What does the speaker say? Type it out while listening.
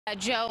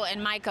Joe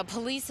and Micah,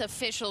 police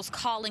officials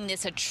calling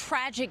this a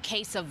tragic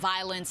case of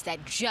violence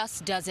that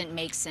just doesn't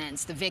make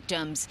sense. The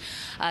victims,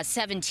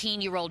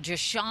 17-year-old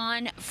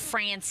Jashawn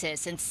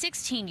Francis and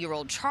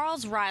 16-year-old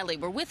Charles Riley,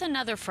 were with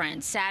another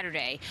friend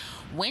Saturday,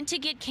 went to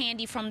get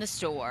candy from the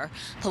store.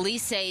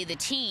 Police say the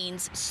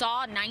teens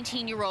saw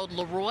 19-year-old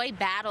Leroy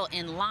Battle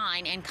in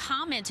line and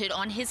commented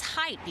on his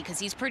height because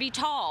he's pretty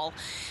tall,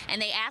 and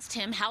they asked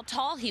him how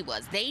tall he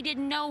was. They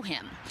didn't know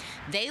him.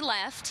 They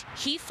left,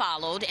 he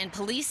followed, and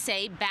police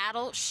say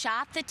Battle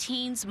shot the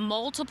teens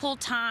multiple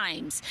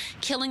times,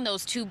 killing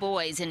those two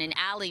boys in an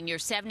alley near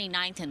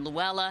 79th and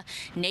Luella.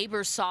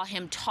 Neighbors saw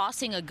him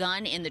tossing a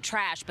gun in the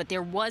trash, but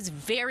there was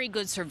very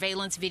good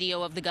surveillance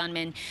video of the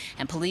gunman,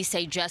 and police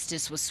say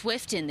justice was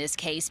swift in this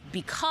case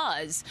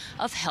because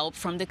of help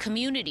from the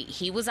community.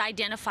 He was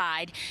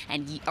identified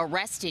and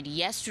arrested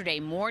yesterday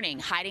morning,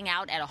 hiding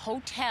out at a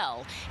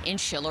hotel in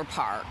Schiller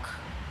Park.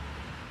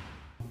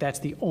 That's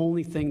the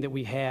only thing that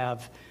we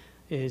have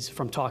is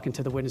from talking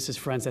to the witnesses'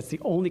 friends. That's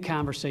the only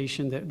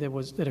conversation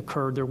that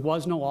occurred. There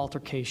was no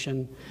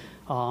altercation.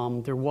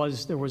 There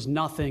was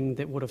nothing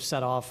that would have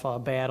set off a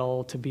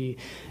battle to be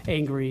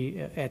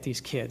angry at these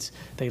kids.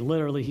 They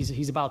literally,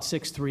 he's about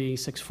 6'3",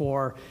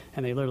 6'4",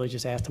 and they literally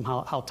just asked him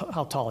how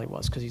tall he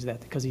was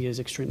because he is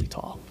extremely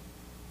tall.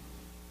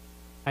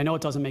 I know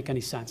it doesn't make any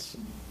sense,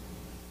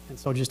 and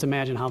so just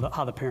imagine how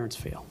the parents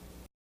feel.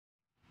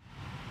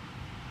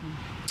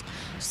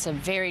 It's a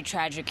very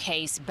tragic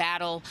case.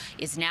 Battle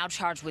is now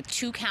charged with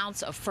 2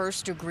 counts of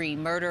first-degree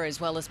murder as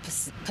well as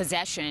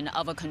possession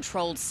of a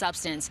controlled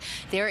substance.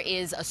 There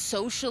is a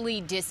socially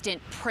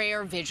distant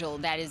prayer vigil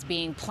that is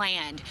being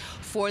planned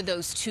for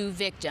those 2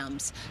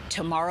 victims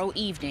tomorrow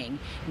evening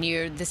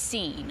near the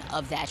scene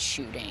of that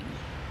shooting.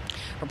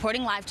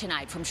 Reporting live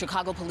tonight from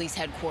Chicago Police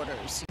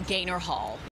Headquarters, Gaynor Hall.